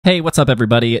Hey, what's up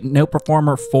everybody?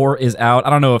 NotePerformer 4 is out.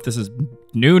 I don't know if this is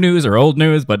new news or old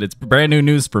news, but it's brand new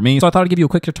news for me. So I thought I'd give you a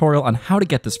quick tutorial on how to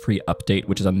get this free update,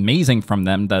 which is amazing from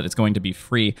them that it's going to be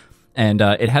free. And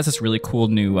it has this really cool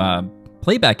new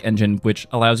playback engine, which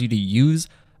allows you to use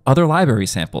other library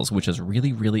samples, which is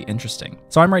really, really interesting.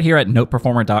 So I'm right here at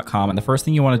NotePerformer.com, and the first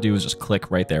thing you want to do is just click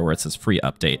right there where it says free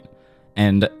update.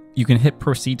 And you can hit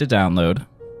proceed to download.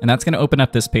 And that's going to open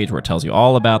up this page where it tells you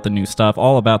all about the new stuff,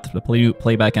 all about the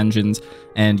playback engines,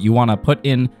 and you want to put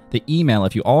in the email.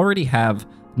 If you already have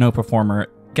NotePerformer,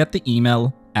 get the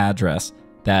email address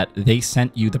that they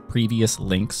sent you the previous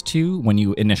links to when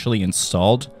you initially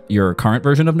installed your current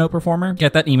version of NotePerformer.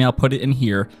 Get that email, put it in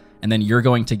here, and then you're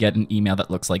going to get an email that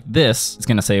looks like this. It's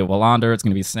going to say Wallander, it's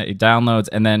going to be downloads,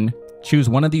 and then choose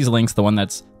one of these links, the one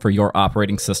that's for your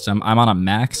operating system. I'm on a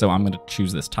Mac, so I'm going to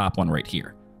choose this top one right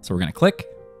here. So we're going to click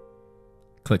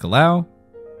allow,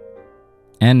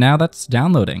 and now that's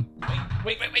downloading.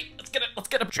 Wait, let's get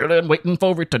it. Chilling, waiting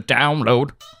for it to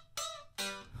download.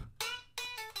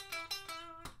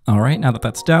 All right, now that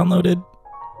that's downloaded.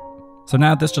 So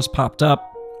now this just popped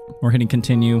up. We're hitting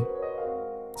continue.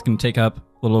 It's gonna take up a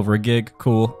little over a gig,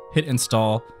 cool. Hit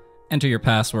install, enter your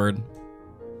password,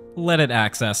 let it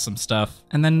access some stuff,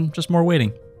 and then just more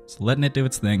waiting. Just letting it do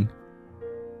its thing.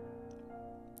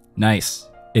 Nice,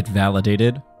 it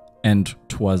validated, and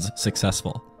 'twas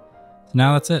successful. So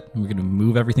now that's it. We're gonna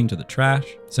move everything to the trash.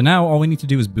 So now all we need to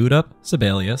do is boot up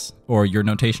Sibelius, or your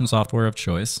notation software of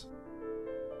choice.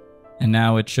 And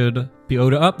now it should be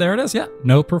up. There it is, yeah,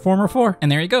 NotePerformer 4.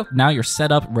 And there you go. Now you're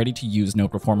set up, ready to use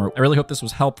NotePerformer. I really hope this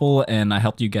was helpful, and I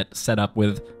helped you get set up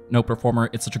with NotePerformer.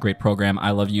 It's such a great program. I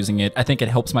love using it. I think it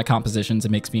helps my compositions.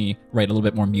 It makes me write a little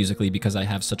bit more musically because I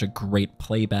have such a great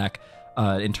playback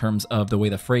in terms of the way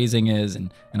the phrasing is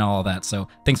and all of that. So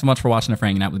thanks so much for watching and for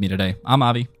hanging out with me today. I'm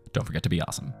Avi. Don't forget to be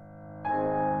awesome.